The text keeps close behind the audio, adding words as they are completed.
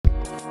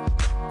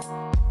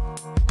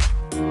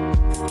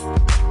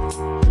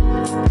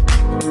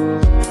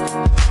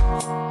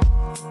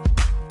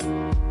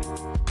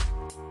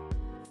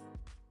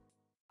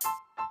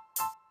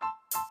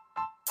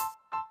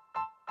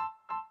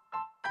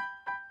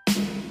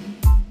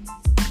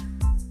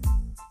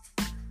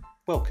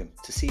Welcome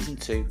to Season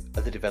 2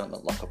 of the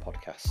Development Locker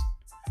podcast,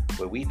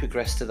 where we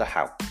progress to the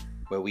how,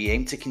 where we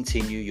aim to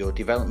continue your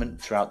development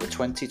throughout the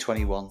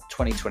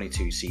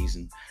 2021-2022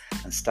 season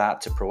and start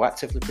to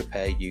proactively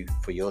prepare you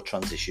for your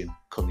transition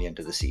come the end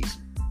of the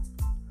season.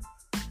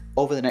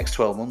 Over the next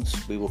 12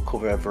 months, we will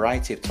cover a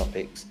variety of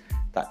topics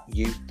that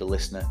you, the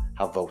listener,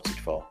 have voted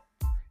for,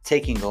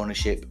 taking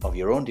ownership of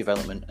your own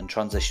development and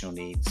transitional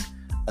needs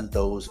and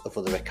those of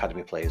other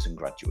academy players and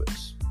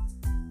graduates.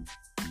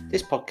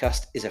 This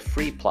podcast is a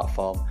free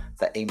platform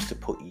that aims to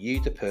put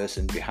you, the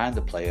person behind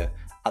the player,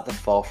 at the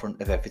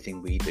forefront of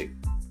everything we do,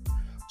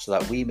 so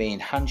that we may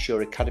enhance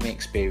your academy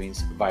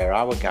experience via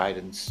our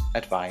guidance,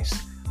 advice,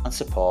 and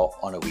support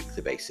on a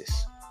weekly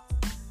basis.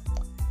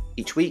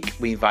 Each week,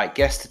 we invite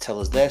guests to tell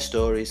us their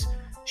stories,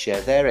 share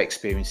their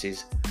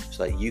experiences,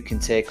 so that you can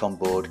take on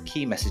board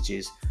key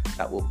messages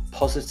that will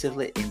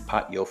positively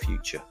impact your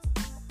future.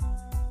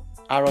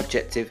 Our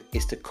objective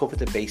is to cover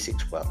the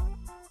basics well,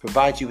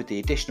 provide you with the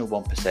additional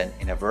 1%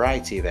 in a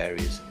variety of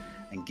areas,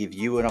 and give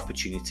you an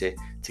opportunity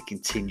to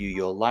continue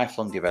your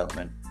lifelong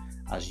development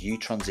as you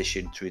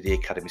transition through the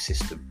academy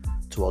system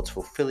towards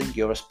fulfilling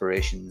your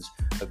aspirations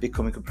of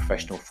becoming a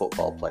professional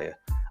football player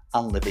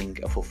and living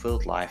a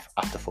fulfilled life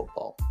after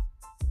football.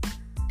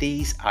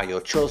 These are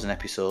your chosen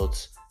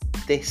episodes.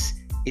 This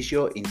is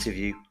your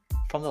interview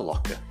from the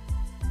locker.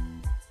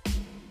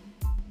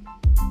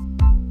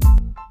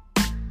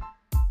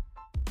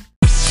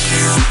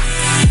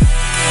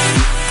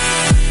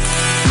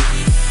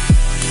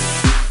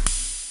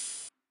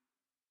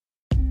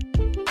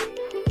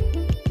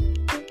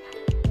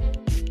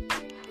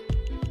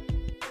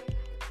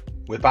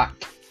 We're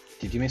back.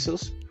 Did you miss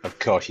us? Of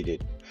course you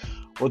did.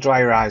 Well,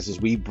 dry your eyes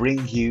as we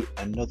bring you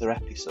another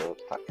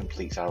episode that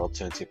completes our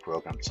alternative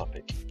programme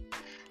topic.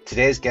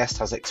 Today's guest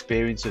has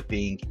experience of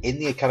being in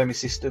the academy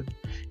system,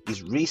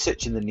 he's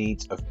researching the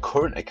needs of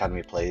current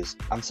academy players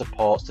and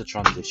supports the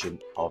transition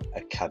of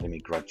academy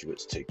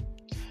graduates too.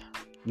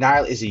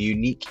 Niall is a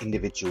unique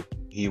individual.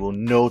 He will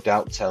no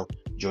doubt tell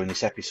during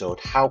this episode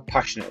how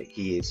passionate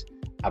he is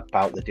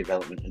about the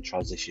development and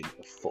transition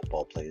of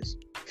football players.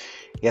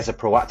 He has a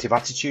proactive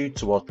attitude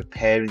towards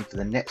preparing for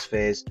the next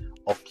phase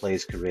of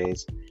players'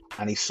 careers,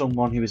 and he's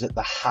someone who is at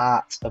the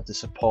heart of the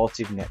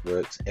supportive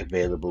networks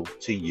available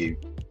to you,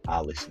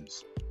 our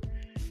listeners.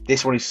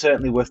 This one is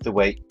certainly worth the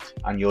wait,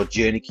 and your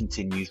journey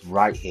continues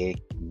right here,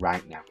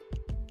 right now.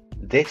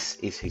 This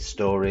is his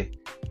story.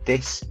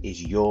 This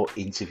is your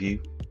interview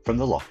from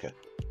the locker.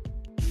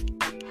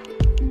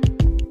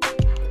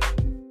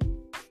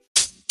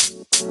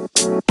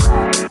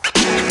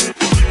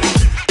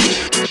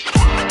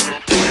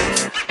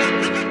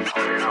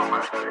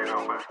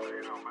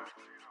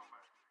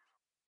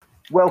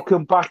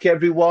 Welcome back,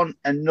 everyone.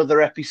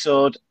 Another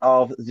episode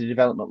of the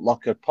Development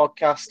Locker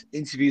podcast,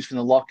 interviews from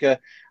the locker.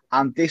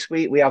 And this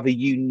week we have a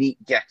unique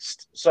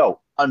guest. So,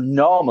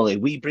 normally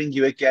we bring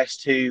you a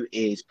guest who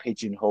is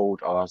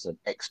pigeonholed or has an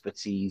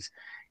expertise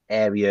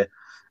area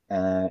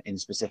in a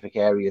specific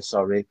area,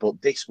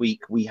 But this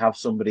week we have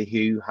somebody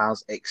who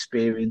has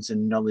experience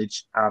and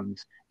knowledge and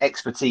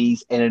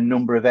expertise in a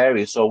number of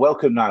areas. So,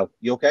 welcome, Niall.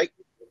 You okay?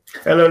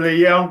 Hello,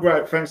 Lee. Yeah, I'm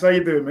great. Thanks. How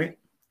you doing, mate?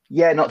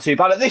 Yeah, not too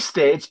bad. At this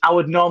stage, I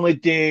would normally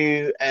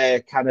do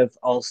a kind of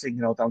all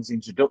singing, all dance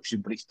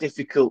introduction, but it's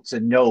difficult to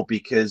know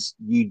because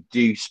you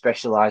do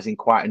specialise in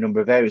quite a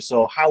number of areas.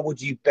 So how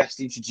would you best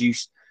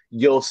introduce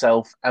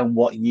yourself and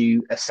what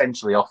you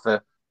essentially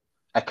offer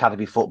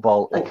academy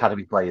football,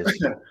 academy players?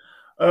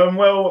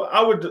 Well,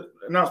 I would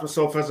announce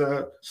myself as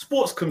a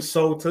sports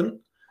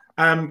consultant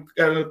and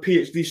a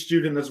PhD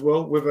student as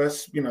well with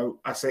us,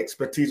 I say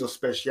expertise or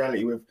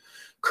speciality with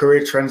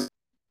career trends.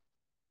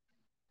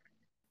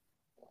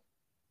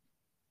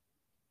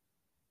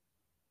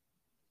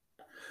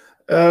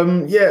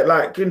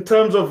 Like in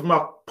terms of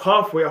my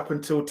pathway up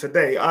until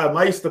today,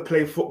 I used to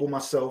play football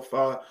myself.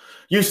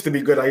 Used to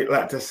be good, I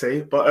like to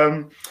say. But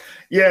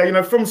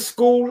from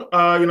school,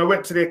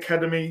 went to the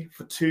academy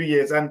for 2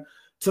 years. And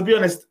to be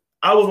honest,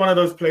 I was one of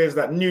those players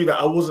that knew that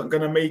I wasn't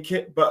going to make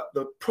it. But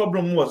the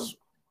problem was,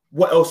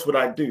 what else would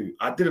I do?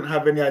 I didn't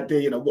have any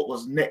idea, what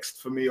was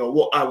next for me or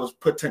what I was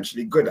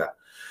potentially good at.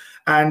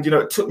 And,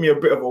 it took me a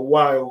bit of a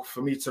while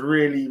for me to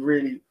really,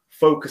 really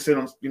focus in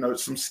on,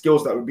 some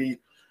skills that would be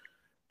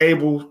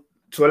able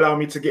to allow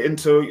me to get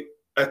into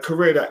a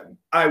career that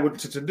I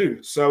wanted to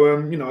do. So,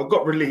 I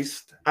got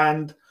released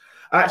and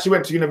I actually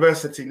went to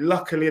university.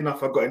 Luckily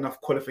enough, I got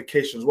enough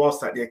qualifications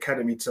whilst at the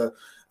academy to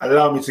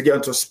allow me to get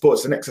into a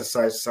sports and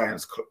exercise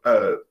science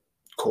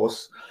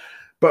course.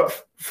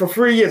 But for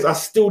 3 years, I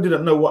still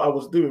didn't know what I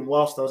was doing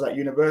whilst I was at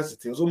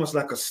university. It was almost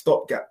like a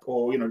stopgap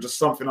or, just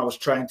something I was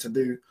trying to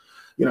do,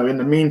 in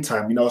the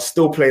meantime. I was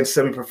still playing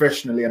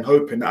semi-professionally and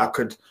hoping that I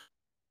could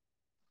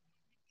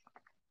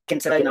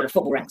into the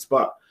football ranks.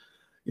 But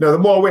the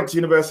more I went to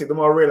university, the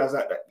more I realized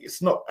that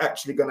it's not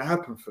actually going to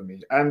happen for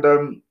me.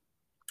 And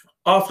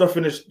after I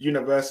finished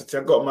university,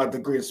 I got my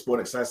degree in sport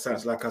and exercise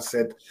science, like I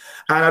said,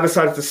 and I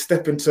decided to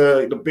step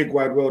into the big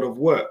wide world of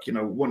work,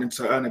 wanting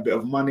to earn a bit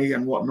of money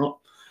and whatnot.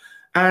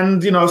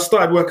 And, I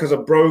started work as a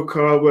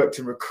broker, I worked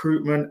in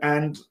recruitment,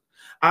 and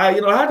I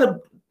had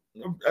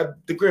a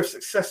degree of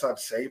success, I'd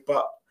say,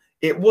 but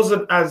it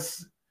wasn't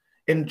as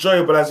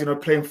enjoyable as,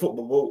 playing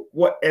football. Well,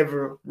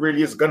 whatever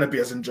really is going to be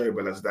as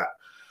enjoyable as that.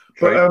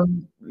 True. But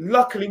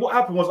luckily, what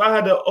happened was I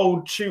had an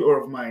old tutor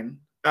of mine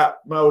at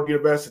my old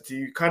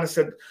university who kind of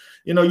said,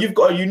 you've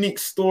got a unique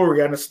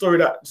story and a story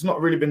that's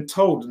not really been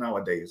told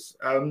nowadays.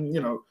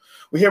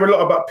 We hear a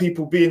lot about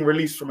people being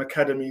released from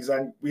academies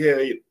and we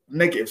hear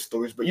negative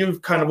stories, but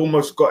you've kind of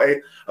almost got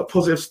a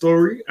positive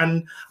story.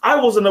 And I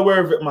wasn't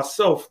aware of it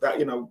myself that,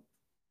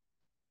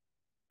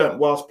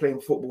 whilst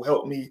playing football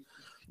helped me,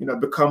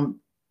 become,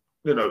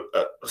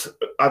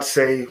 I'd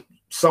say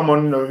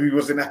someone, who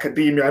was in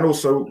academia and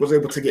also was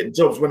able to get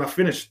jobs when I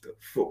finished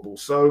football.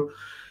 So,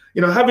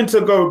 having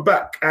to go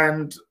back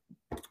and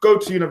go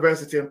to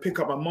university and pick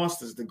up my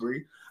master's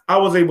degree, I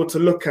was able to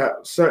look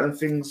at certain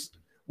things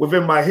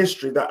within my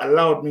history that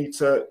allowed me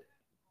to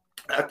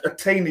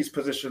attain these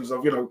positions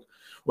of,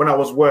 when I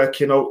was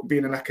working or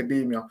being in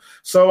academia.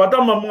 So I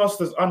done my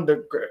master's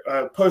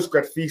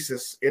postgrad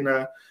thesis in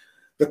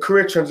the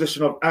career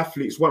transition of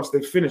athletes once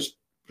they finished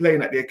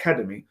playing at the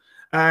academy.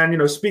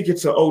 And, speaking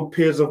to old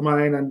peers of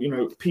mine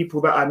and,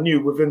 people that I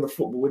knew within the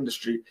football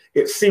industry,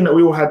 it seemed that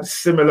we all had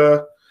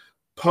similar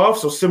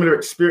paths or similar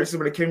experiences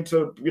when it came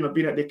to,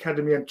 being at the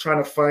academy and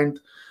trying to find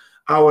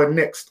our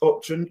next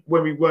option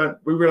when we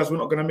realized we're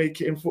not going to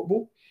make it in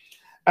football.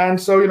 And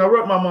so, I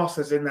wrote my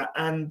master's in that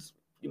and,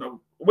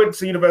 went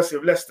to University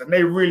of Leicester and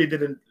they really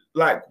didn't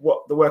like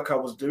what the work I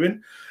was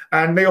doing.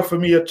 And they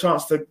offered me a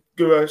chance to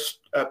do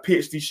a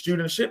PhD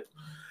studentship.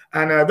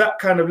 And that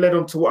kind of led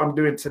on to what I'm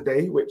doing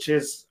today, which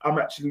is I'm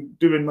actually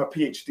doing my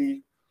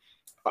PhD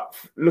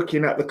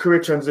looking at the career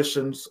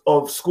transitions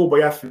of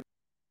schoolboy athletes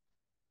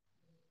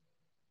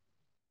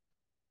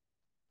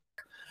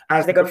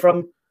as they go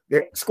from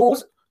the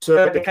schools to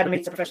the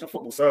academy to professional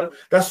football. So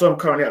that's where I'm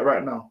currently at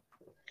right now.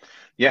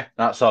 Yeah,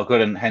 that's all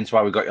good, and hence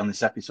why we got you on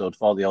this episode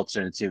for the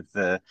alternative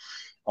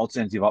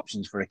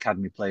options for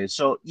academy players.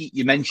 So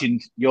you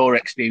mentioned your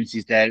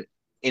experiences there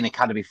in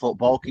academy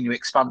football. Can you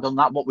expand on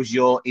that? What was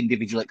your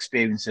individual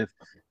experience of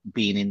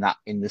being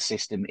in the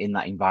system, in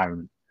that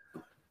environment?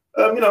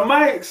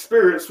 My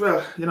experience,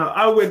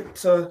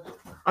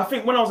 I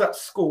think when I was at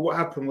school, what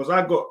happened was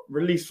I got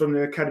released from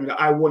the academy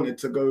that I wanted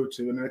to go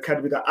to, and an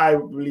academy that I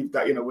believed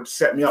that, would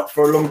set me up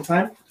for a long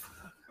time.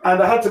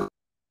 And I had to,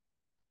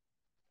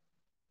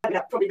 I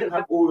probably didn't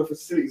have all the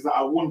facilities that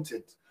I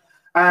wanted.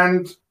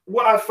 And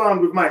what I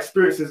found with my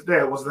experiences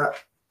there was that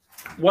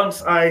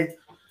once I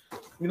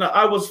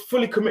was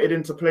fully committed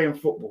into playing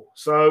football.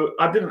 So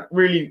I didn't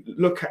really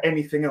look at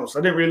anything else.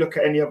 I didn't really look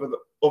at any other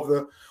of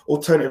the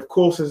alternative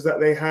courses that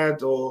they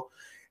had or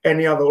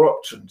any other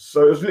options.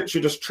 So it was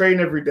literally just train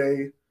every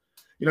day.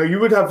 You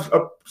would have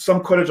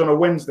some college on a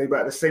Wednesday,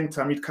 but at the same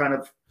time, you'd kind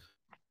of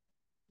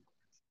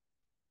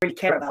really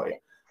care about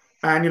it.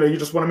 And, you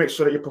just want to make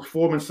sure that you're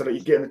performing so that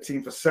you get in the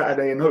team for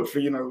Saturday. And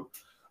hopefully,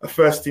 a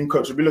first team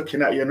coach will be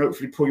looking at you and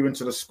hopefully pull you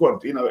into the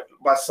squad,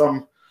 by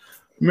some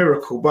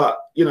miracle. But,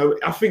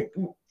 I think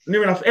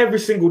near enough every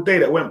single day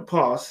that went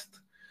past,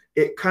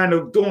 it kind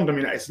of dawned on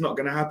me that it's not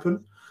going to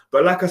happen.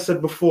 But like I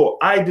said before,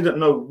 I didn't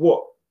know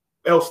what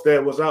else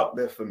there was out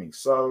there for me.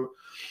 So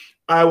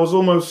I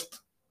was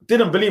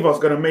didn't believe I was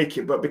going to make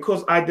it. But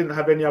because I didn't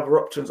have any other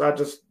options, I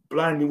just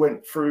blindly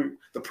went through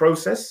the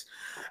process.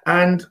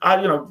 And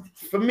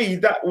for me,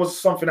 that was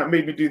something that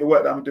made me do the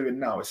work that I'm doing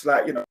now. It's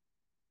like,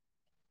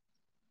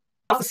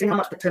 after seeing how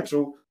much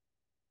potential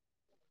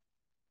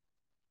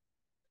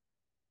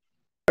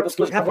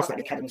schools have lost at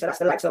the academy. So that's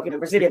the likes of,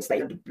 resilience that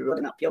you're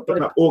building up. You're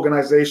building up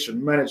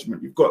organization,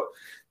 management. You've got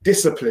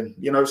discipline,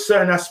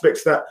 certain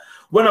aspects that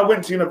when I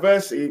went to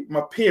university,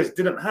 my peers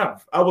didn't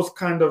have. I was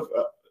kind of,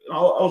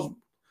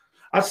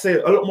 I'd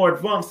say a lot more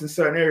advanced in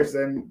certain areas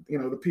than,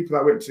 the people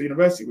I went to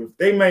university with.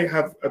 They may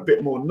have a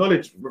bit more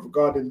knowledge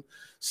regarding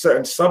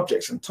certain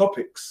subjects and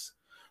topics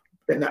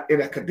in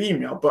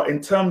academia, but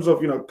in terms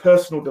of,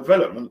 personal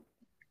development,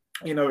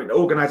 in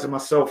organizing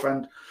myself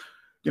and,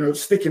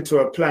 sticking to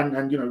a plan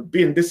and,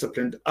 being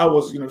disciplined, I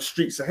was,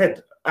 streets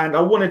ahead. And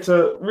I wanted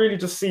to really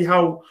just see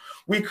how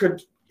we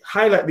could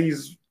highlight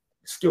these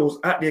skills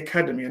at the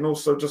academy and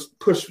also just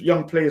push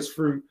young players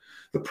through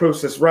the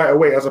process right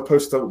away, as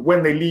opposed to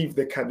when they leave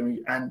the academy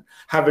and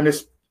having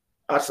this,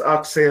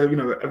 I'd say,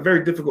 a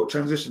very difficult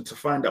transition to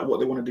find out what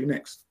they want to do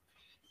next.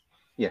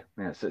 Yeah,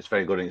 so it's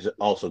very good. And it's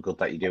also good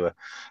that you do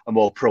a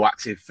more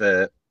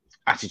proactive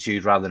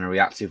attitude rather than a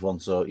reactive one.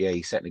 So yeah,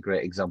 you're setting a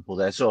great example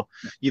there. So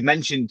you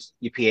mentioned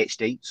your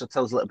PhD. So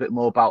tell us a little bit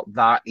more about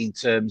that in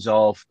terms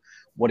of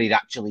what it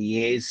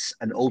actually is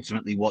and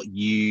ultimately what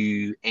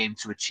you aim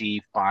to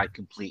achieve by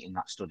completing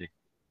that study.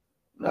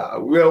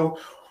 What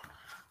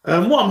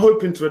I'm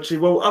hoping to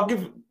achieve,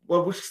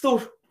 we're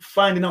still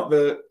finding out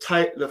the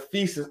title of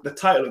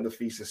the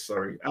thesis,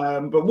 sorry.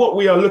 But what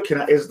we are looking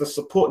at is the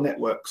support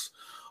networks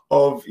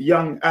of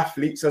young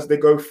athletes as they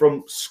go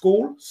from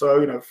school,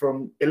 so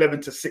from 11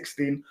 to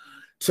 16,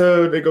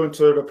 to they go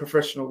into the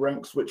professional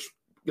ranks, which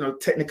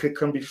technically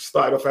can be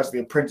started off as the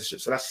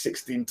apprenticeship. So that's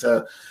 16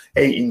 to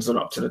 18s and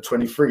up to the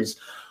 23s.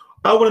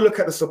 I want to look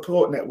at the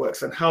support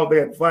networks and how they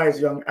advise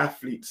young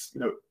athletes,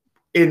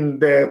 in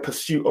their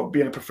pursuit of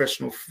being a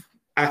professional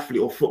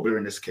athlete or footballer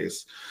in this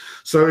case.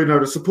 So,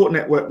 the support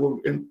network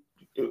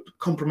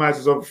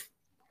compromises of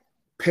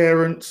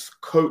parents,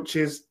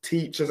 coaches,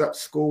 teachers at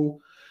school,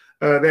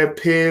 their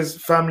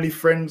peers, family,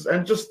 friends,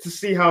 and just to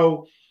see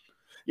how,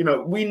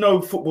 we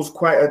know football's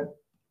quite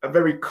a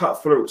very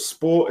cutthroat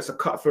sport. It's a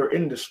cutthroat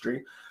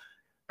industry.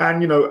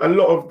 And, a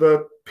lot of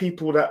the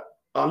people that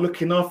are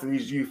looking after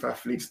these youth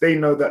athletes, they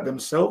know that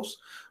themselves.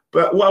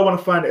 But what I want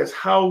to find out is,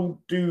 how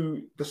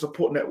do the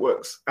support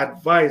networks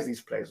advise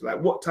these players? Like,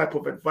 what type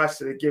of advice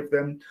do they give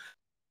them?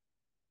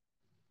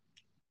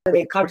 Do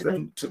they encourage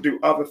them to do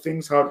other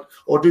things?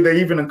 Or do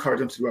they even encourage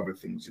them to do other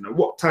things?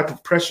 What type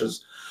of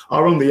pressures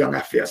are on the young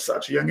athlete at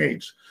such a young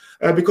age?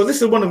 Because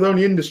this is one of the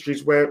only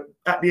industries where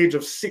at the age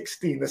of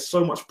 16, there's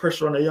so much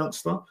pressure on a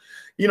youngster.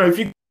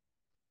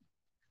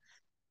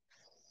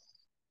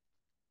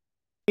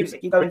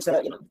 If you go into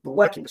the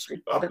work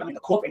industry, other than the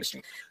corporate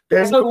industry,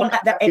 there's no one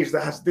at that age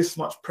that has this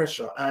much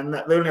pressure, and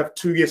that they only have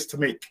 2 years to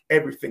make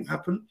everything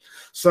happen.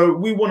 So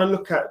we want to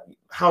look at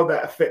how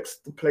that affects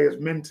the players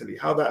mentally,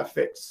 how that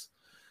affects,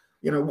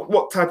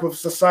 what type of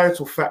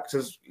societal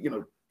factors,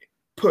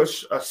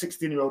 push a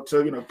 16-year-old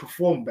to,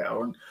 perform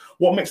better, and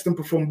what makes them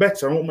perform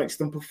better and what makes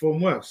them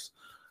perform worse.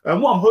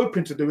 And what I'm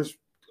hoping to do is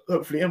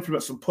hopefully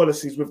influence some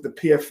policies with the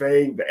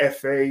PFA, the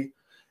FA,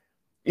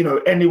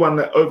 anyone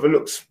that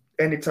overlooks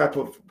any type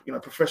of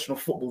professional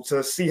football,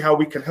 to see how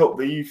we can help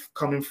the youth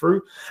coming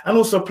through, and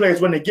also players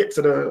when they get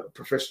to the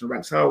professional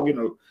ranks, how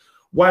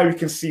why we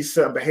can see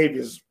certain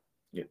behaviors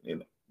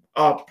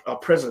are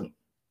present.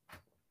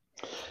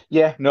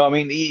 Yeah, no, I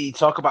mean, you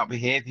talk about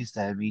behaviors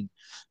there. I mean,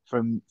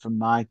 from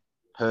my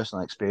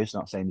personal experience,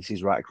 not saying this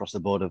is right across the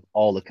board of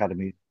all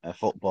academy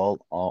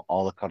football or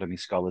all academy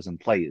scholars and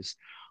players,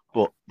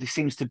 but there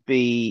seems to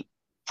be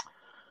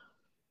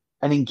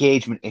an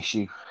engagement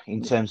issue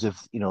in terms of,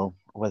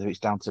 whether it's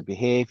down to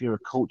behavior, a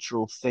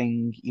cultural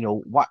thing.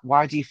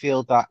 Why do you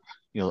feel that,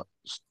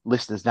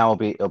 listeners now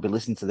will be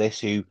listening to this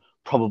who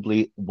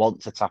probably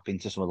want to tap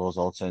into some of those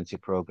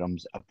alternative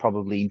programs, are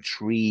probably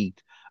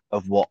intrigued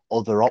of what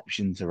other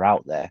options are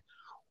out there?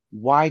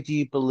 Why do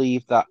you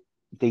believe that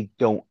they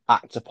don't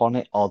act upon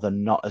it, or they're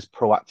not as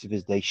proactive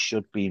as they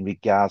should be in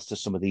regards to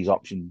some of these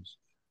options?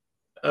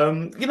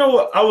 You know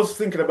what? I was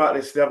thinking about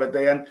this the other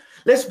day, and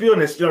let's be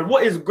honest,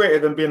 what is greater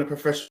than being a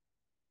professional?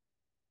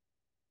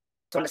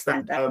 To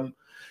understand that.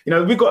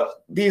 We've got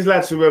these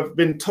lads who have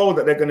been told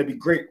that they're going to be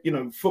great,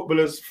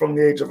 footballers from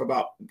the age of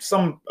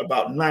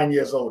about 9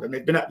 years old, and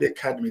they've been at the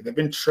academy, they've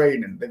been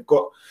training, they've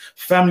got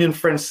family and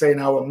friends saying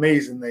how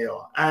amazing they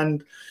are.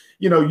 And,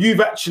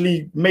 you've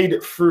actually made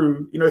it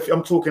through, if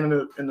I'm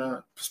talking in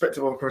a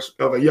perspective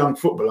of a young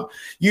footballer,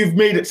 you've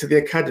made it to the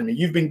academy,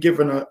 you've been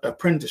given an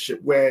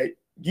apprenticeship where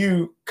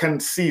you can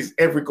seize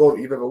every goal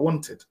that you've ever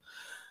wanted.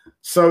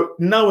 So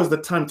now is the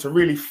time to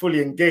really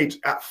fully engage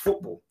at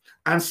football.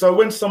 And so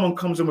when someone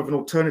comes in with an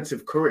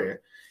alternative career,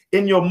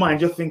 in your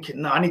mind, you're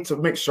thinking, no, I need to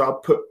make sure I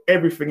put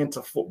everything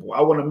into football. I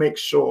want to make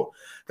sure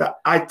that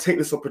I take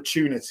this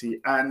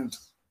opportunity and,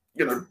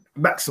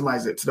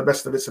 maximize it to the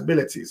best of its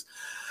abilities.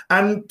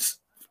 And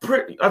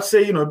I'd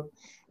say,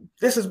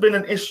 this has been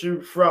an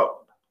issue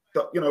throughout,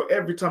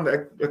 every time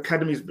the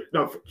academies,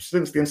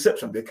 since the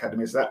inception of the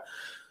academy, is that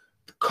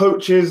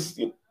coaches,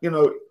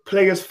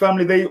 players,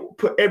 family, they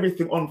put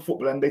everything on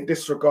football and they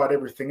disregard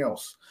everything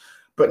else.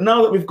 But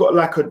now that we've got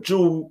like a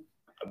dual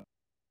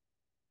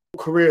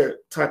career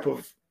type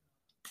of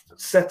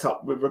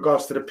setup with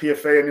regards to the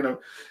PFA and,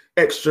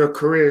 extra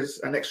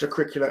careers and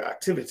extracurricular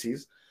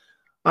activities,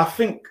 I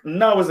think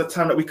now is the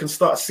time that we can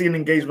start seeing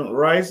engagement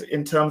rise,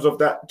 in terms of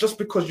that just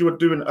because you are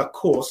doing a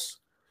course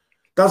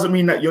doesn't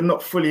mean that you're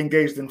not fully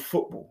engaged in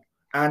football.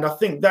 And I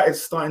think that is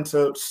starting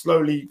to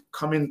slowly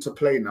come into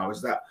play now,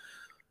 is that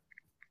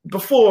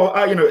before,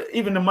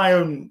 even in my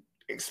own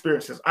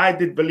experiences, I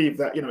did believe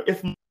that,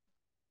 if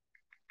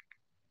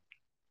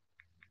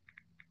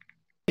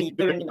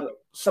doing,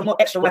 some more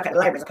extra work at the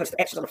library as opposed to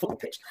extras on the football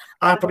pitch,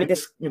 I'd probably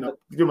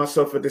do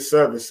myself a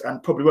disservice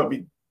and probably won't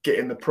be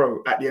getting the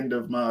pro at the end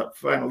of my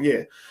final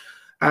year.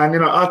 And,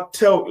 I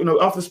tell,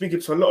 after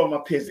speaking to a lot of my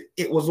peers,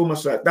 it was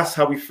almost like that's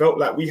how we felt,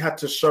 like we had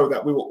to show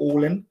that we were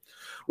all in.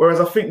 Whereas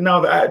I think now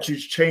the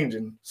attitude's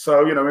changing.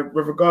 So,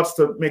 with regards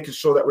to making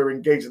sure that we're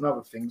engaged in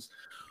other things,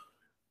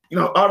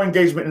 our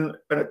engagement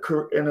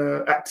in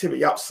an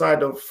activity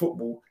outside of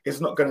football is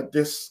not going to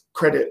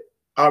discredit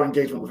our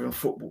engagement within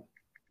football.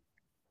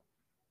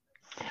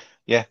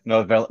 Yeah,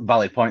 no,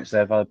 valid points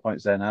there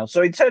now.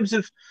 So in terms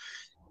of,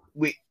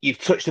 you've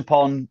touched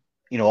upon,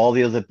 all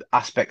the other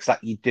aspects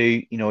that you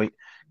do,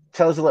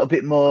 tell us a little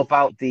bit more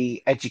about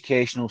the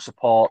educational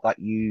support that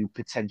you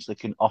potentially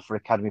can offer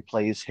academy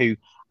players who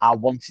are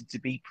wanting to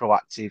be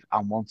proactive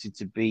and wanting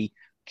to be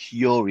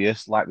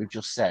curious, like we've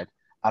just said,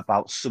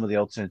 about some of the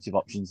alternative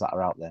options that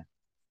are out there.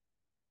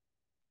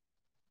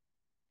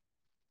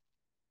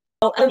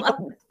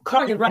 I'm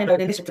currently running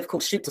an initiative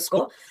called Shoot to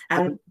Score.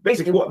 And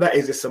basically what that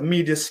is, it's a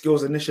media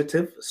skills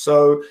initiative.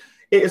 So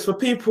it is for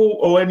people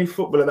or any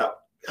footballer that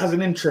has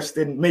an interest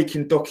in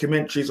making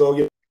documentaries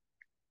or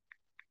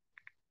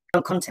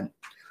content.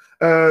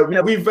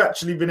 We've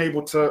actually been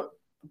able to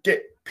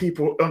get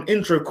people on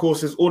intro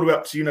courses all the way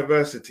up to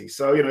university.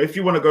 So, if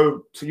you want to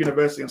go to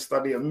university and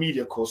study a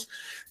media course,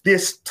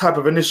 this type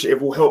of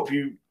initiative will help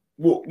you.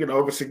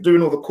 Obviously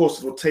doing all the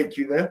courses will take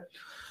you there.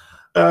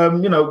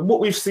 What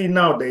we've seen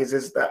nowadays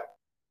is that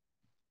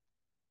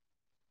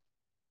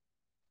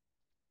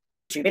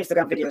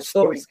Instagram videos,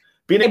 stories,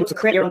 being able to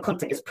create your own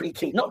content is pretty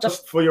key, not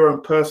just for your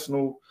own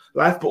personal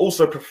life, but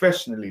also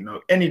professionally.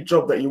 Any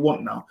job that you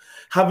want now,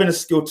 having a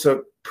skill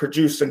to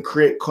produce and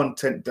create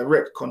content,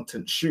 direct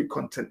content, shoot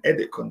content,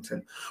 edit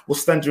content will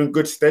stand you in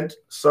good stead.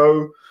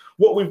 So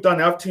what we've done,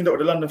 I've teamed up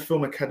with the London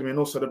Film Academy and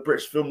also the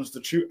British Film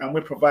Institute, and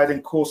we're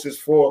providing courses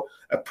for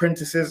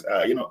apprentices,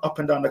 up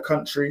and down the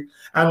country,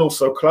 and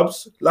also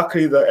clubs.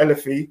 Luckily, the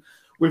LFE,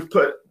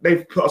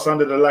 they've put us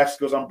under the Life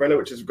Skills umbrella,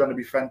 which is going to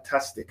be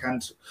fantastic.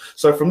 And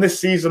so from this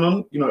season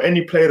on,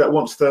 any player that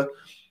wants to,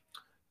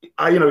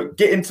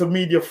 get into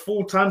media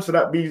full time, so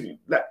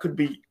that could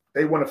be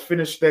they want to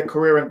finish their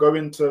career and go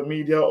into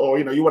media, or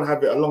you want to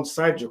have it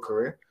alongside your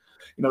career.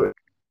 And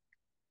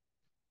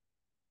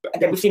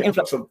then we've seen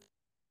influx of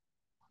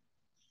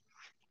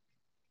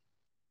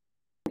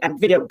and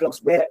video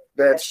blogs where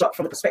they're shot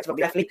from the perspective of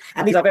the athlete,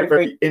 and these are very,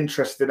 very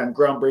interesting and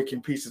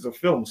groundbreaking pieces of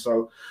film.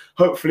 So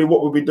hopefully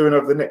what we'll be doing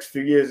over the next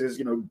few years is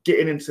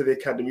getting into the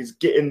academies,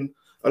 getting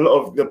a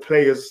lot of the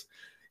players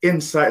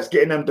insights,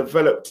 getting them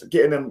developed,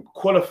 getting them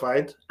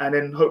qualified, and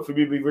then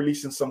hopefully we'll be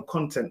releasing some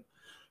content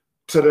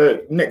to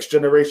the next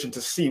generation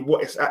to see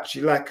what it's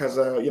actually like as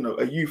a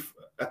youth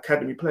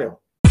academy player.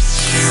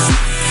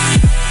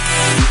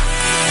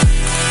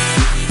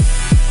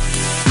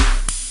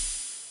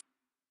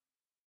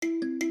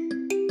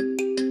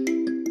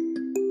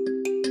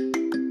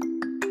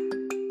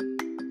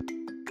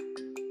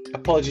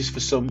 Apologies for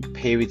some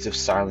periods of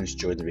silence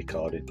during the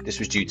recording. This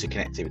was due to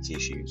connectivity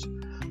issues,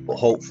 but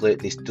hopefully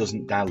this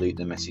doesn't dilute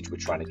the message we're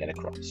trying to get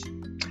across.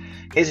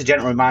 Here's a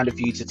gentle reminder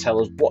for you to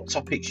tell us what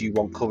topics you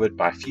want covered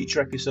by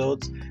future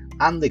episodes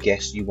and the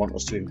guests you want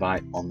us to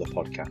invite on the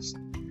podcast.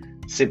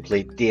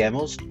 Simply DM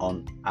us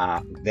on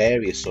our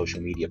various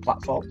social media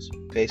platforms,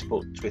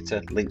 Facebook,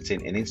 Twitter,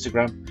 LinkedIn and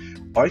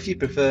Instagram, or if you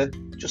prefer,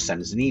 just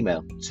send us an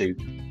email to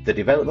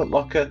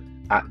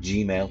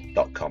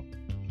thedevelopmentlocker@gmail.com.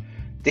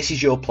 This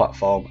is your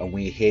platform and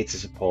we're here to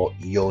support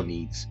your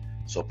needs.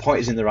 So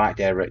point us in the right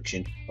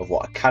direction of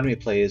what academy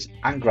players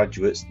and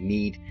graduates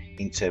need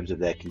in terms of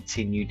their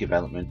continued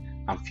development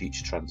and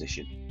future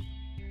transition.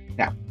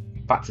 Now,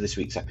 back to this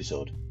week's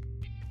episode.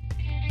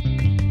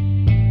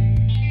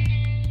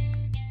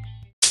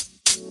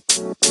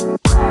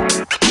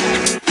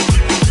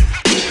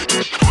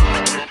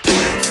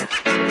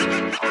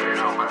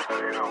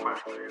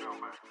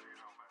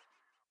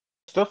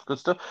 Good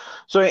stuff.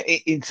 So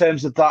in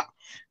terms of that,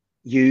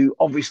 you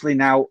obviously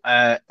now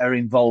are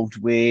involved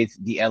with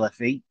the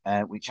LFE,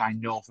 which I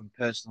know from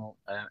personal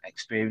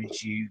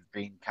experience you've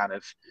been kind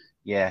of,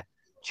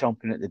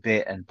 chomping at the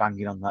bit and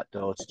banging on that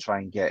door to try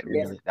and get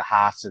really the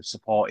heart of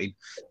supporting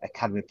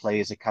academy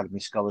players, academy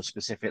scholars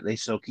specifically.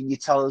 So can you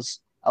tell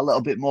us a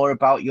little bit more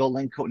about your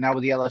link up now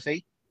with the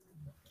LFE?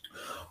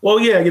 Well,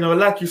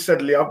 like you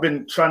said, Lee, I've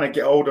been trying to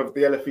get hold of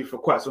the LFE for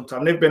quite some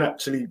time. They've been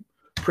actually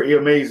pretty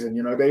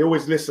amazing. They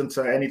always listen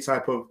to any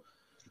type of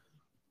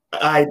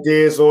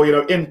ideas or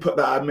input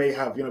that I may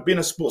have. Being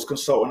a sports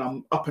consultant,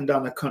 I'm up and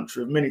down the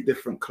country with many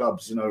different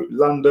clubs,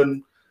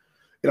 London,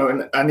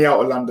 and the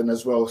outer London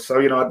as well. So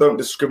I don't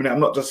discriminate. I'm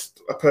not just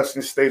a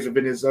person who stays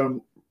within his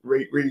own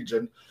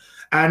region.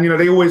 And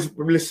they always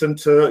listen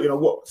to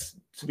what's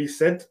to be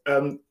said.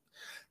 The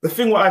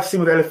thing what I've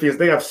seen with LFE is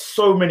they have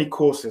so many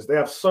courses. They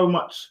have so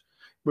much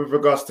with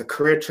regards to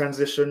career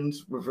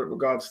transitions, with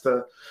regards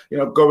to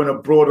going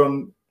abroad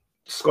on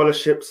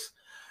scholarships,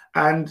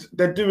 and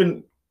they're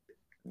doing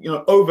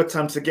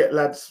overtime to get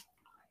lads,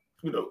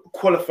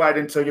 qualified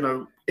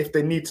into, if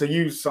they need to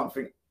use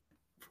something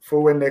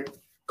for when their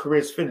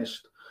career's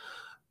finished.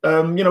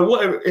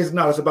 What it is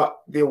now is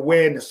about the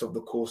awareness of the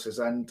courses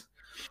and,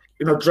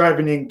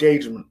 driving the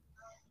engagement.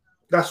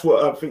 That's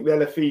what I think the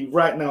LFE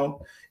right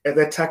now,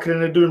 they're tackling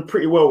and they're doing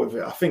pretty well with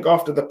it. I think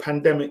after the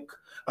pandemic,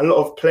 a lot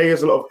of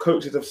players, a lot of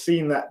coaches have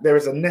seen that there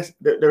is a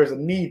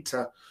need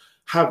to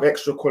have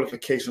extra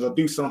qualifications or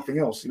do something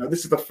else.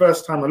 This is the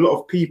first time a lot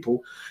of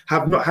people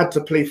have not had to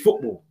play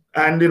football.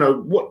 And,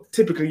 what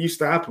typically used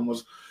to happen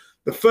was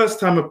the first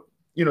time a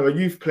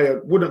youth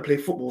player wouldn't play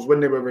football was when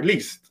they were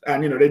released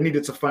and, they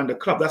needed to find a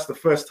club. That's the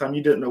first time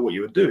you didn't know what you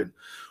were doing.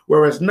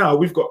 Whereas now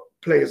we've got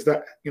players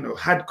that,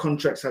 had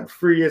contracts, had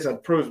 3 years,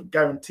 had pros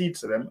guaranteed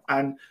to them,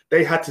 and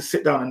they had to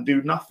sit down and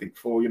do nothing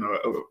for, an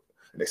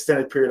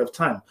extended period of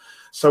time.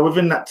 So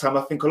within that time,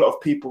 I think a lot of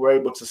people were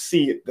able to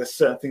see there's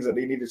certain things that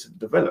they needed to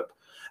develop.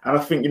 And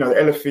I think, the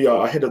LFE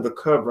are ahead of the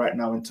curve right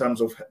now in terms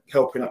of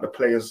helping out the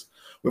players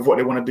with what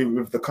they want to do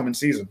with the coming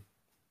season.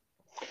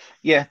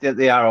 Yeah,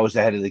 they are always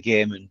ahead of the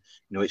game. And,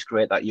 it's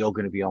great that you're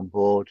going to be on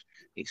board.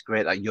 It's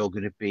great that you're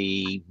going to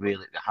be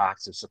really at the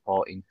heart of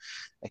supporting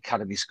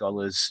academy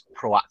scholars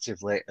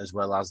proactively, as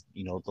well as,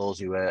 those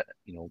who are,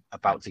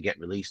 about to get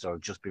released or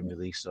have just been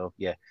released. So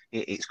yeah,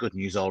 it's good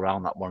news all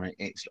around that one.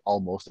 It's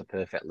almost a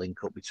perfect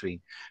link up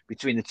between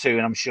the two.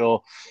 And I'm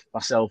sure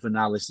myself and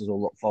our listeners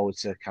will look forward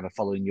to kind of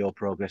following your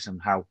progress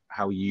and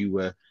how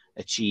you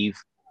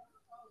achieve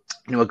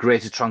a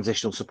greater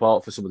transitional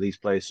support for some of these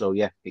players. So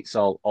yeah, it's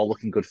all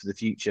looking good for the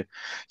future.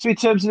 So in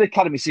terms of the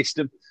academy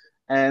system,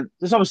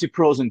 there's obviously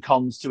pros and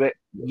cons to it.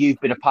 You've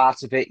been a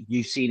part of it.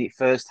 You've seen it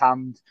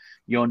firsthand.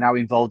 You're now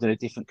involved in a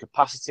different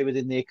capacity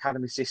within the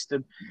academy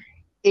system.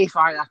 If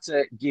I had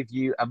to give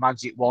you a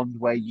magic wand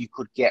where you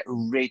could get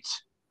rid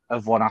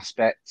of one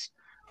aspect,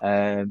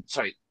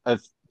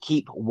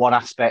 keep one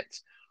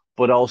aspect,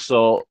 but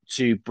also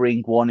to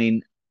bring one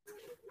in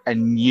a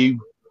new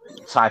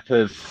type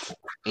of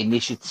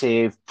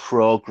initiative,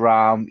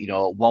 program,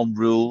 one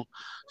rule.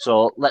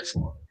 So let's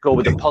go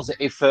with the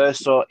positive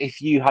first. So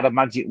if you had a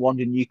magic wand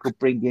and you could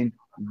bring in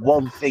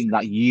one thing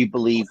that you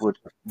believe would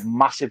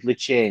massively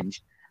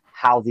change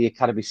how the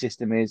academy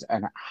system is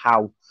and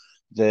how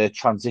the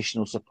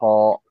transitional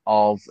support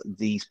of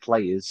these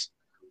players,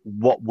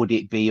 what would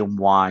it be and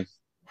why?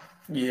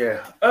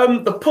 Yeah,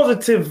 the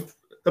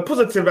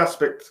positive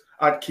aspect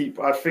I'd keep,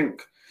 I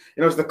think,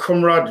 it's the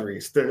camaraderie.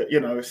 It's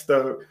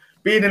the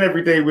being in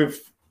every day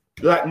with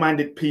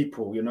like-minded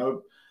people.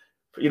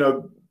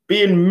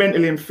 Being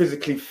mentally and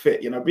physically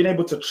fit. Being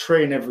able to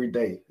train every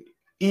day,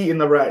 eating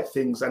the right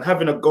things, and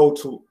having a goal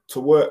to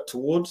work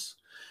towards.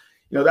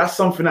 That's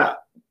something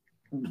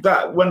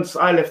that once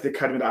I left the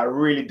academy that I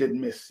really did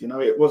miss.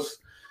 It was,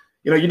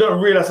 you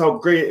don't realize how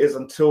great it is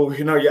until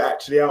you're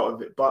actually out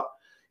of it. But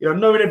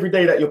knowing every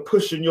day that you're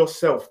pushing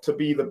yourself to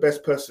be the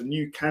best person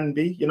you can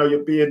be.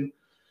 You're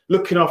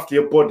looking after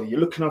your body,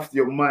 you're looking after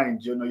your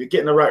mind, you're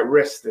getting the right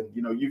rest, and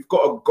you've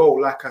got a goal,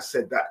 like I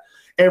said, that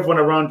everyone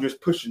around you is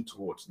pushing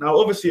towards. Now,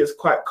 obviously, it's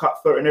quite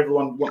cutthroat, and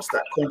everyone wants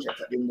that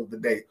contract at the end of the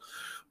day.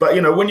 But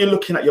when you're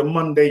looking at your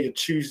Monday, your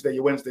Tuesday,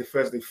 your Wednesday,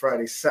 Thursday,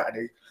 Friday,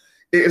 Saturday,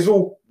 it is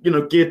all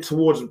geared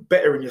towards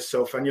bettering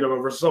yourself and a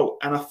result.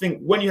 And I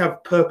think when you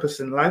have purpose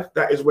in life,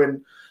 that is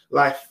when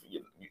life,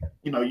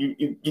 you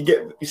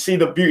see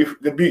the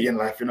beauty in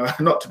life.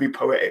 Not to be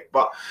poetic,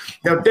 but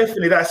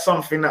definitely that's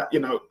something that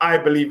I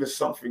believe is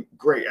something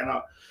great. And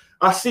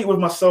I see it with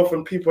myself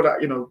and people that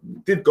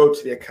did go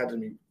to the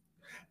academy.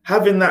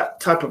 Having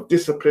that type of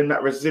discipline,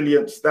 that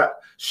resilience, that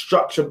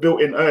structure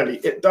built in early,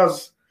 it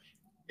does.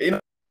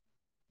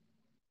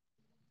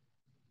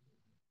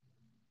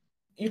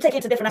 You take it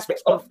into different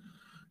aspects of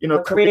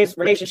careers,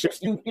 relationships.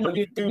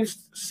 You do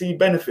see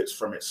benefits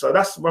from it. So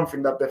that's one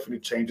thing that definitely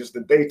changes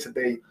the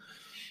day-to-day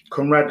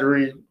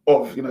camaraderie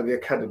of the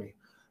academy.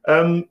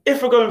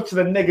 If we're going to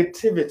the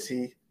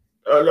negativity,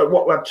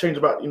 what would change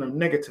about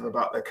negative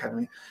about the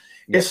academy?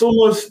 Yeah. It's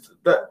almost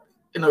that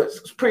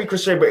it's pretty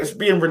cliche, but it's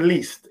being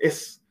released.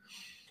 It's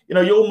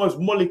you're almost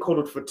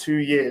mollycoddled for 2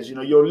 years.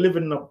 You're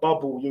living in a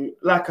bubble. You,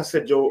 like I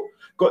said, you're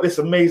got this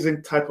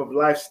amazing type of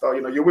lifestyle.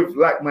 You're with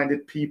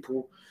like-minded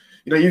people.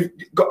 You've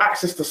got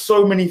access to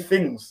so many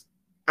things,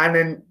 and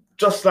then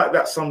just like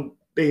that, some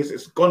days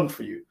it's gone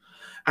for you.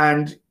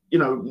 And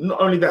not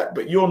only that,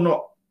 but you're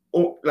not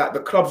like the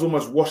club's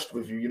almost washed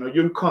with you.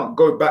 You can't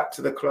go back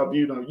to the club.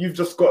 You've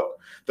just got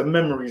the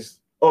memories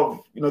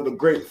of the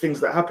great things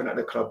that happen at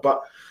the club.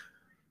 But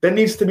there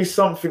needs to be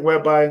something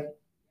whereby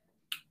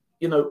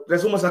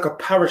there's almost like a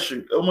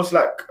parachute, almost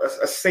like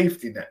a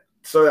safety net,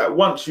 so that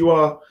once you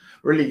are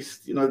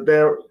released,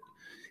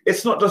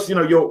 it's not just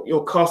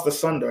you're cast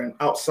asunder and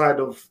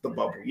outside of the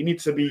bubble. You need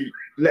to be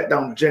let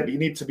down gently. You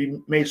need to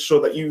be made sure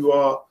that you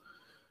are,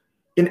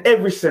 in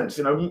every sense,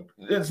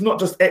 it's not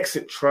just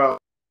exit trial.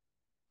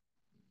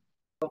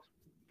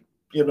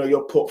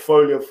 Your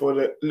portfolio for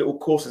the little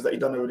courses that you've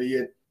done over the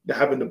year, they're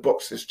having the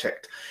boxes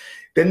checked.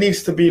 There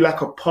needs to be like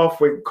a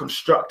pathway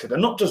constructed,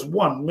 and not just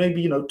one,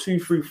 maybe 2,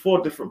 3,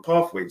 4 different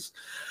pathways.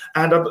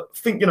 And I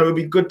think it'd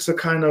be good to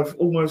kind of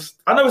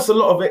almost. I know it's a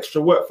lot of extra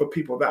work for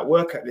people that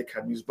work at the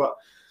academies, but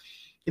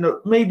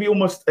maybe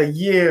almost a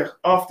year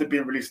after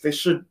being released, they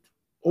should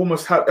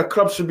almost have a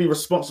club should be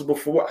responsible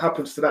for what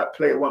happens to that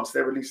player once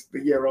they're released the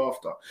year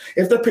after.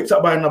 If they're picked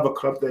up by another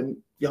club, then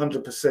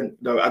 100%,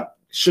 it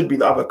should be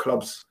the other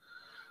club's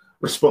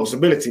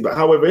responsibility. But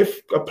however,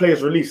 if a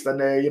player's released and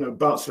they're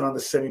bouncing around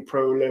the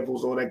semi-pro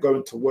levels, or they're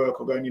going to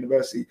work or going to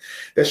university,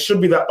 there should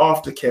be that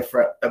aftercare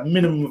for a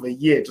minimum of a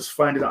year, just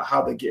finding out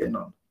how they're getting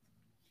on.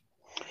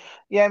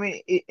 Yeah, I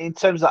mean, in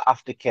terms of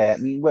aftercare, I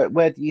mean,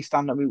 where do you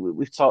stand? I mean,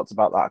 we've talked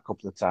about that a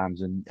couple of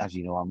times, and as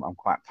you know, I'm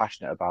quite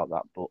passionate about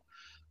that. But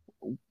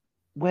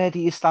where do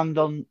you stand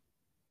on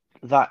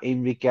that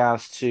in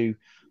regards to?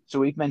 So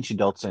we've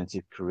mentioned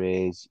alternative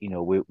careers.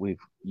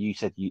 You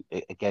said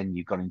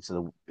you've gone into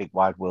the big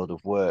wide world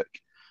of work,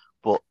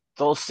 but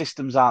those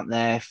systems aren't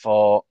there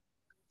for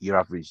your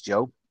average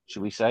Joe,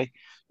 should we say?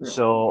 Yeah.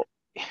 So,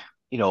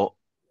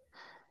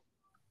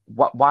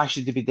 why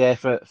should they be there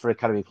for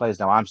academy players?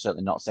 Now, I'm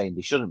certainly not saying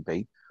they shouldn't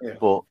be, yeah.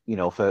 But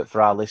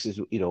for our listeners,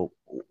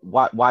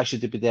 why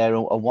should they be there,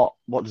 and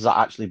what does that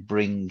actually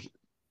bring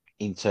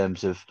in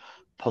terms of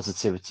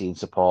positivity and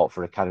support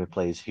for academy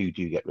players who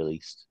do get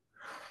released?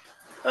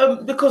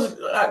 Because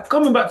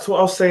coming back to what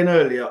I was saying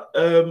earlier,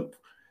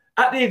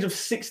 at the age of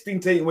 16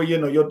 to 18, where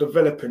you're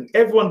developing,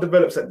 everyone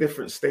develops at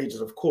different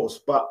stages, of course.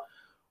 But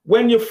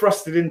when you're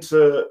thrusted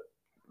into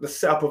the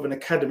setup of an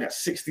academy at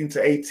 16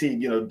 to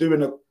 18,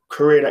 doing a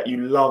career that you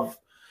love,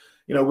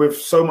 with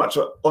so much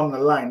on the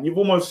line, you've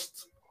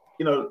almost,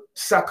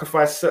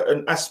 sacrificed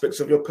certain aspects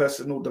of your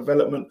personal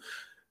development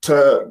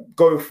to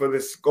go for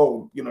this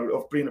goal,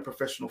 of being a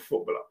professional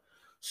footballer.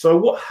 So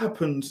what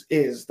happens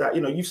is that,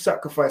 you've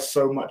sacrificed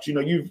so much,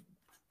 you've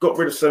got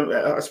rid of some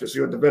aspects of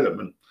your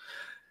development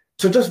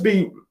to just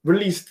be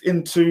released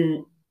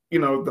into,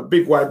 the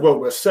big wide world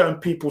where certain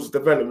people's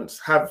developments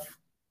have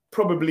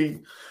probably,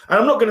 and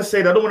I'm not going to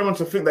say that, I don't want anyone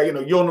to think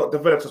that, you're not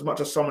developed as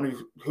much as someone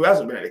who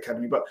hasn't been at the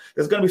academy, but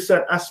there's going to be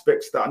certain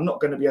aspects that are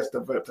not going to be as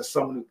developed as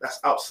someone that's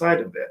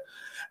outside of there.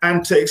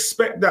 And to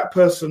expect that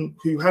person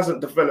who hasn't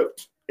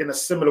developed in a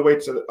similar way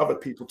to other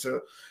people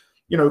to,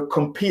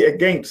 compete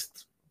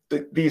against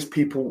these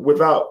people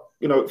without,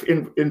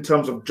 in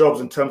terms of jobs,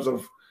 in terms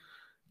of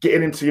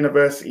getting into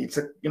university,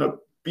 to,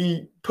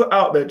 be put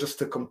out there just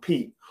to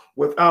compete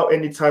without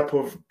any type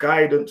of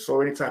guidance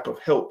or any type of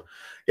help,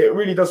 it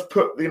really does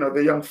put,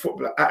 the young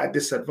footballer at a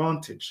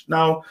disadvantage.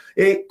 Now,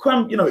 it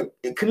can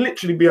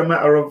literally be a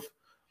matter of,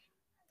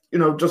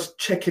 just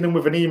checking in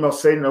with an email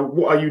saying,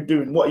 what are you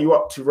doing? What are you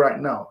up to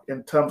right now?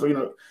 In terms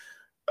of,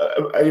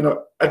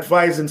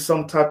 advising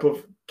some type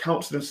of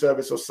counseling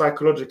service or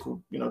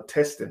psychological,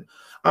 testing.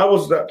 I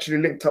was actually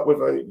linked up with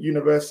a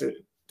university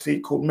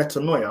called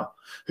Metanoia,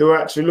 who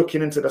are actually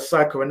looking into the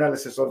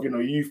psychoanalysis of,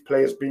 youth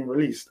players being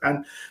released.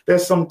 And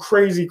there's some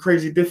crazy,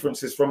 crazy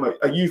differences from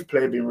a youth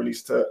player being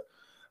released to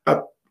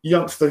a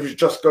youngster who's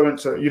just going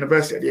to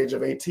university at the age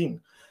of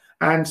 18.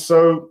 And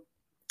so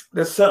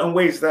there's certain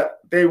ways that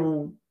they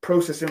will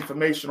process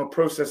information or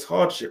process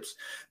hardships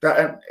that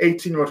an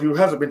 18-year-old who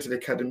hasn't been to the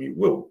academy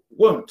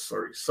won't.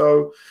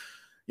 So,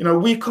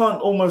 we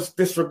can't almost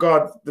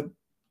disregard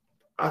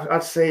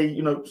I'd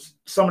say,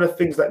 some of the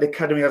things that the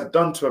academy has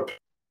done to a.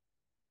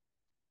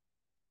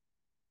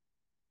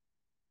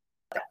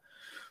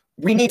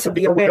 We need to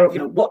be aware of,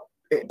 what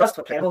it does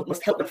to a player.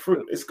 Must help them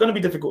through. It's going to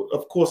be difficult,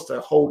 of course,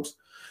 to hold,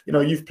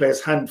 youth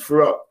players' hand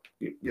throughout,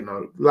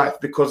 life,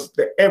 because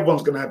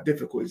everyone's going to have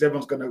difficulties.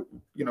 Everyone's going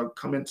to,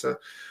 come into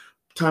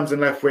times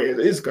in life where it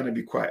is going to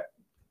be quite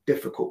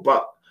difficult.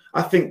 But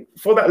I think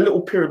for that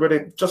little period where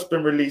they've just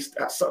been released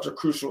at such a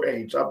crucial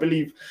age, I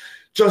believe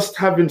just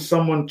having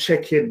someone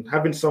check in,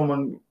 having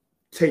someone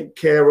take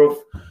care of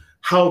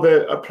how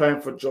they're applying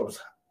for jobs,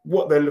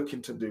 what they're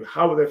looking to do,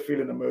 how they're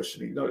feeling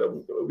emotionally,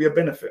 that will be a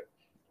benefit.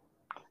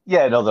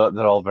 Yeah, no,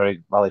 they're all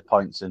very valid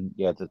points, and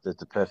yeah,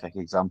 the perfect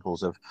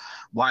examples of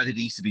why there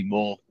needs to be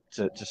more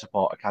to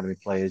support academy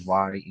players.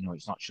 Why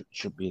it's not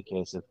should be a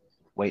case of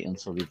wait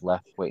until they've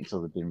left, wait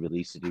until they've been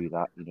released to do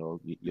that.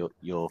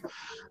 You're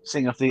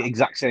singing off the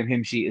exact same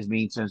hymn sheet as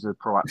me in terms of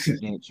the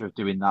proactive nature of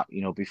doing that.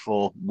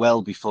 Before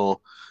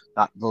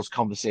that those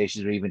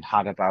conversations are even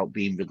had about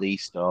being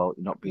released or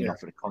not being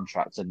offered a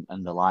contract and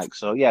the like.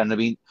 So yeah, and I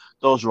mean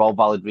those are all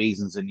valid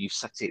reasons, and you've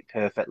set it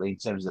perfectly in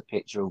terms of the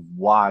picture of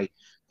why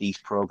these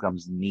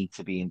programs need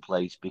to be in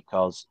place,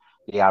 because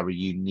they are a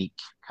unique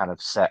kind of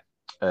set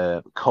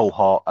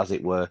cohort, as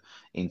it were,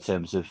 in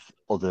terms of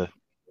other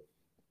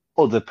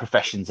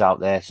professions out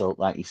there. So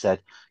like you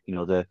said,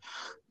 the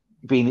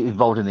being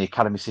involved in the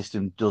academy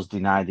system does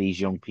deny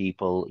these young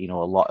people, a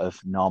lot of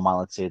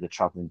normality. They're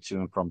traveling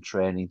to and from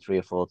training 3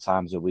 or 4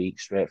 times a week,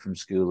 straight from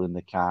school in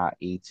the car,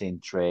 eating,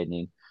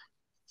 training,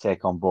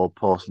 take on board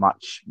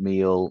post-match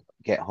meal,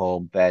 get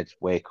home, bed,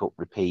 wake up,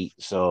 repeat.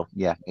 So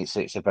yeah,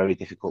 it's a very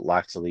difficult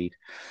life to lead.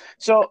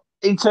 So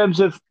in terms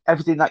of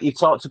everything that you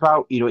talked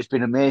about, it's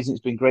been amazing.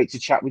 It's been great to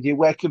chat with you.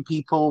 Where can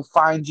people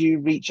find you,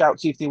 reach out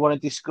to you if they want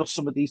to discuss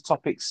some of these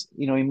topics,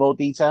 in more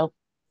detail?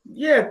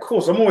 Yeah, of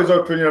course. I'm always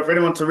open, for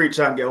anyone to reach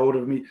out and get hold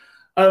of me.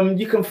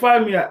 You can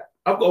find me I've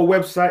got a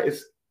website,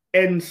 it's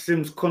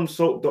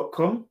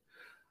nsimsconsult.com.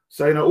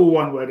 So, all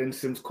one word,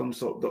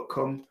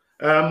 nsimsconsult.com.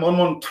 I'm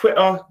on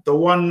Twitter, the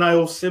one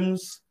Niall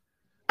Sims,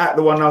 at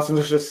the one Niall Sims,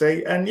 I should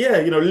say. And yeah,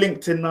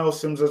 LinkedIn Niall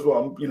Sims as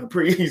well. I'm,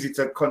 pretty easy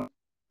to contact.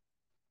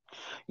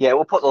 Yeah,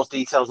 we'll put those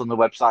details on the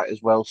website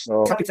as well.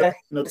 So happy to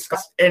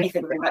discuss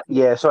anything.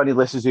 Yeah, so any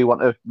listeners who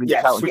want to reach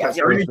out and chat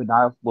with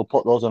Niall, we'll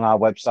put those on our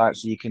website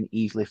so you can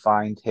easily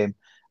find him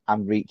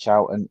and reach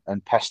out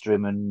and pester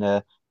him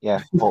and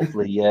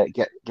hopefully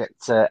get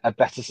a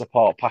better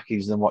support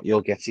package than what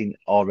you're getting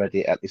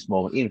already at this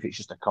moment, even if it's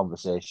just a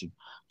conversation.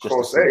 Of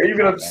course,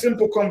 even a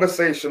simple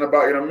conversation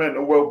about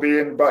mental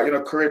well-being,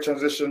 about career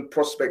transition,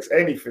 prospects,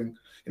 anything.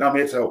 I'm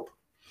here to help.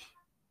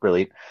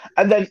 Brilliant.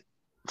 And then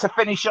to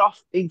finish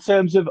off, in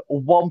terms of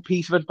one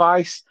piece of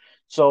advice,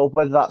 so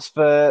whether that's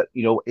for,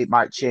 it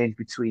might change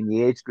between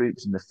the age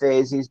groups and the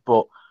phases,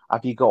 but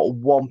have you got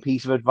one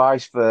piece of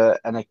advice for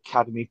an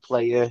academy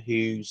player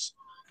who's,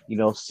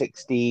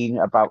 16,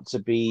 about to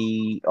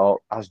be, or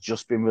has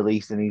just been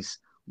released and he's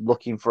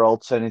looking for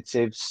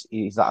alternatives?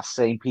 Is that a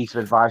same piece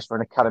of advice for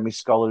an academy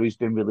scholar who's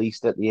been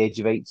released at the age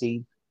of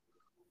 18?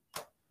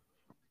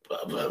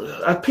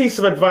 A piece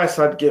of advice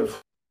I'd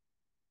give,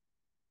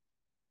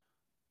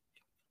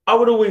 I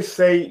would always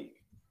say,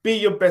 be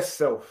your best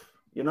self,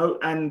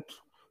 and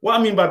what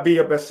I mean by be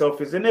your best self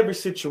is in every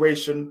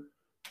situation,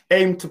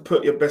 aim to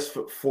put your best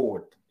foot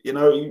forward.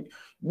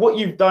 What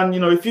you've done,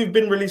 if you've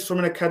been released from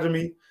an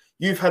academy,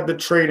 you've had the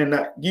training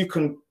that you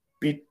can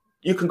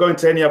go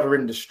into any other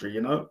industry,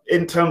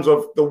 in terms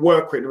of the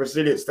work rate, the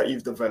resilience that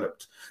you've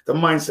developed, the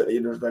mindset that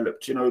you've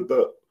developed,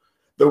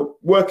 the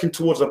working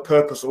towards a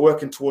purpose or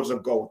working towards a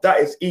goal, that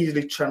is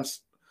easily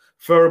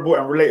transferable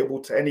and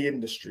relatable to any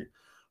industry.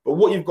 But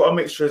what you've got to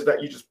make sure is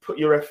that you just put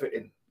your effort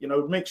in,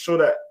 make sure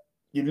that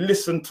you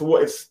listen to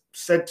what is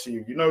said to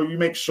you, you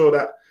make sure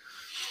that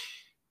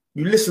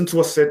you listen to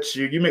what's said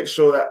to you, you make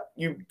sure that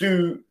you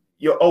do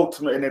your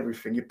ultimate in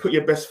everything, you put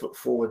your best foot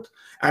forward,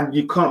 and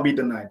you can't be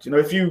denied.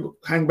 If you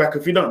hang back,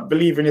 if you don't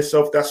believe in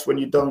yourself, that's when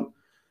you don't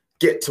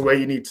get to where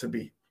you need to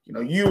be.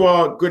 You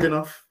are good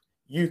enough,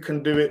 you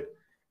can do it,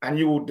 and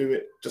you will do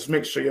it. Just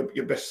make sure you're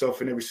your best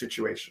self in every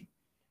situation.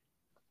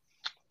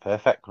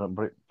 Perfect. Couldn't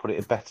put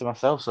it better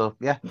myself. So,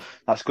 yeah,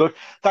 that's good.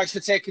 Thanks for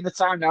taking the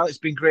time now. It's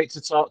been great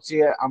to talk to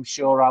you. I'm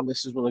sure our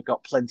listeners will have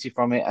got plenty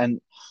from it. And,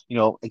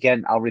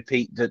 again, I'll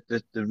repeat that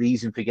the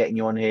reason for getting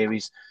you on here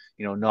is,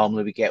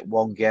 normally we get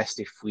one guest.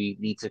 If we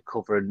need to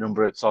cover a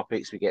number of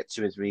topics, we get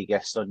 2 or 3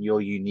 guests on.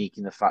 You're unique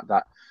in the fact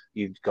that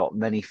you've got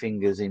many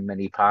fingers in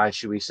many pies,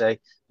 should we say.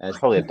 It's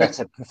probably a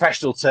better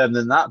professional term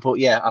than that. But,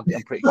 yeah, I'm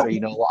pretty sure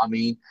you know what I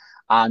mean.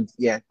 And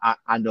yeah,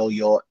 I know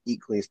you're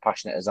equally as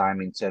passionate as I am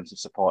in terms of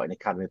supporting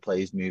academy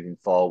players moving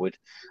forward.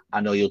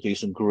 I know you'll do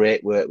some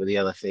great work with the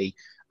LFE.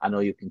 I know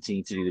you'll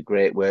continue to do the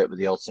great work with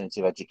the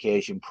alternative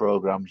education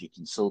programs, your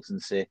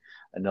consultancy,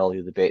 and all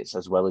the other bits,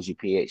 as well as your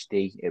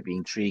PhD. It'll be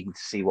intriguing to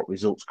see what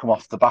results come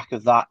off the back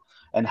of that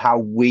and how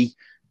we,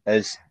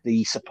 as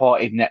the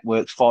supportive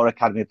networks for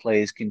academy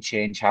players, can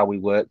change how we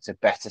work to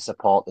better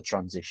support the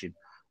transition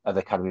of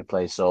academy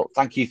players. So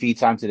thank you for your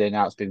time today.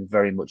 Now, it's been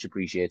very much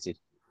appreciated.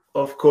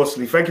 Of course,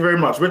 Lee. Thank you very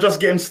much. We're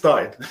just getting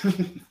started.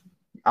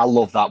 I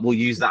love that. We'll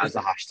use that as a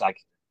hashtag.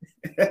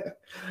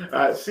 All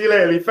right. See you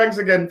later, Lee. Thanks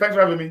again. Thanks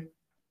for having me.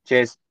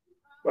 Cheers.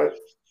 Bye.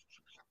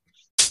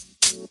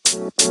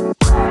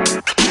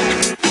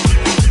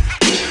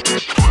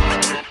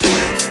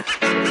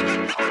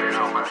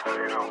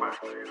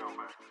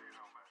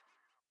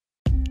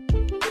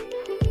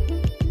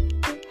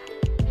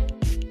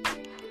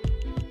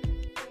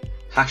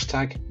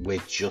 Hashtag we're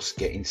just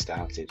getting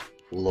started.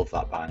 Love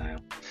that by Niall.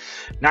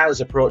 Niall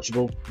is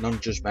approachable,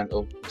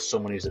 non-judgmental, and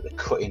someone who's at the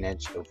cutting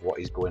edge of what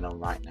is going on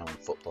right now in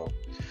football.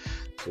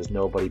 So there's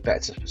nobody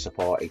better to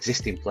support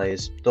existing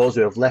players, those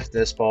who have left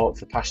their sport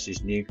for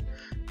pastures new,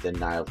 than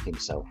Niall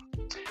himself.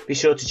 Be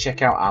sure to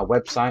check out our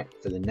website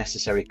for the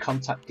necessary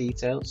contact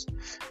details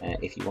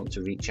if you want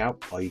to reach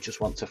out or you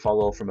just want to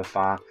follow from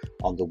afar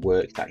on the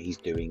work that he's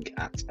doing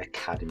at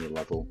academy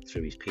level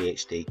through his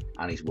PhD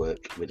and his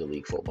work with the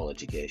league football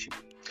education.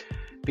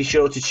 Be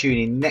sure to tune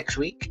in next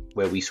week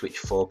where we switch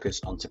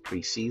focus onto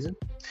pre-season.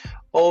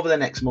 Over the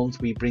next month,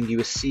 we bring you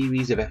a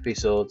series of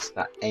episodes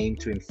that aim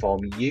to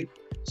inform you,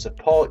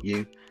 support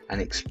you,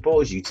 and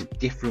expose you to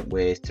different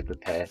ways to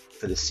prepare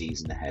for the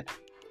season ahead.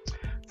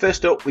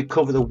 First up, we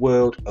cover the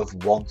world of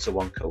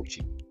one-to-one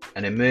coaching,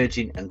 an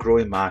emerging and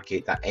growing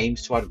market that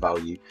aims to add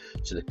value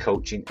to the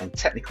coaching and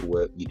technical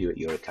work you do at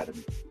your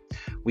academy.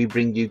 We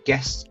bring you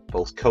guests,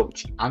 both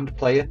coach and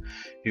player,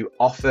 who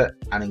offer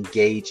and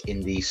engage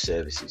in these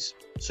services,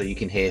 so you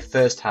can hear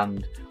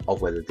firsthand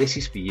of whether this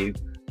is for you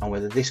and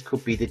whether this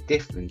could be the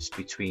difference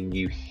between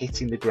you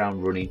hitting the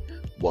ground running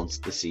once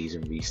the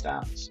season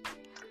restarts.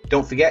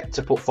 Don't forget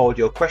to put forward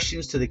your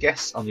questions to the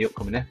guests on the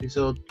upcoming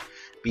episode.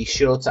 Be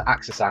sure to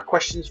access our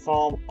questions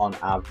form on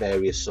our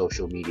various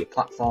social media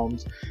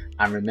platforms,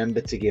 and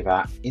remember to give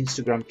our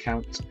Instagram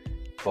account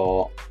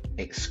for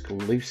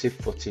exclusive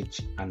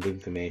footage and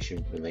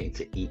information relating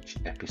to each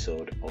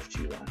episode of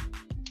July.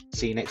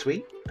 See you next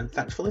week, and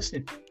thanks for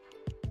listening.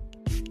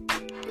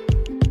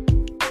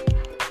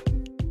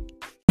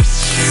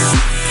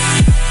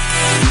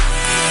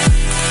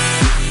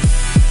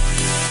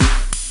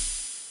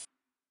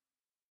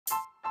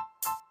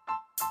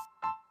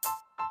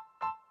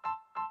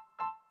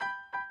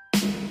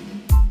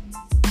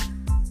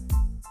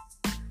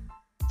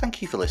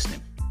 Thank you for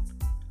listening.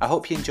 I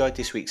hope you enjoyed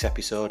this week's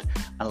episode,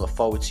 and I look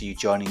forward to you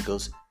joining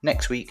us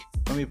next week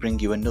when we bring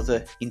you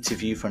another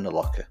interview from the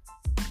locker.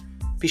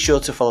 Be sure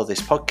to follow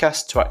this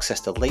podcast to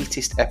access the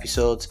latest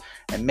episodes,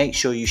 and make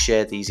sure you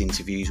share these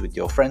interviews with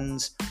your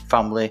friends,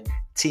 family,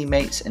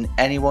 teammates, and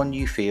anyone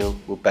you feel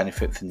will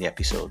benefit from the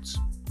episodes.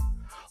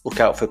 Look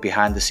out for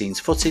behind the scenes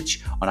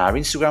footage on our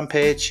Instagram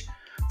page,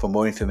 for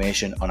more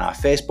information on our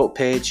Facebook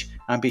page,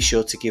 and be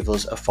sure to give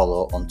us a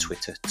follow on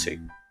Twitter too.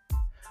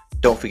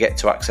 Don't forget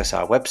to access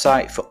our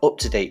website for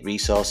up-to-date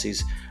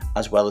resources,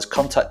 as well as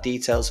contact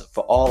details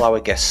for all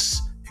our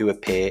guests who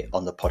appear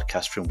on the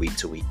podcast from week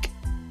to week.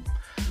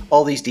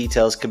 All these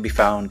details can be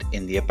found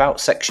in the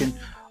About section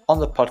on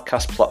the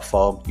podcast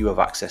platform you have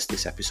accessed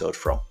this episode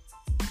from.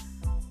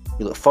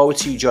 We look forward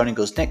to you joining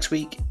us next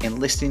week and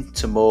listening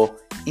to more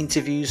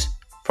interviews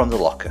from the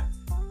locker.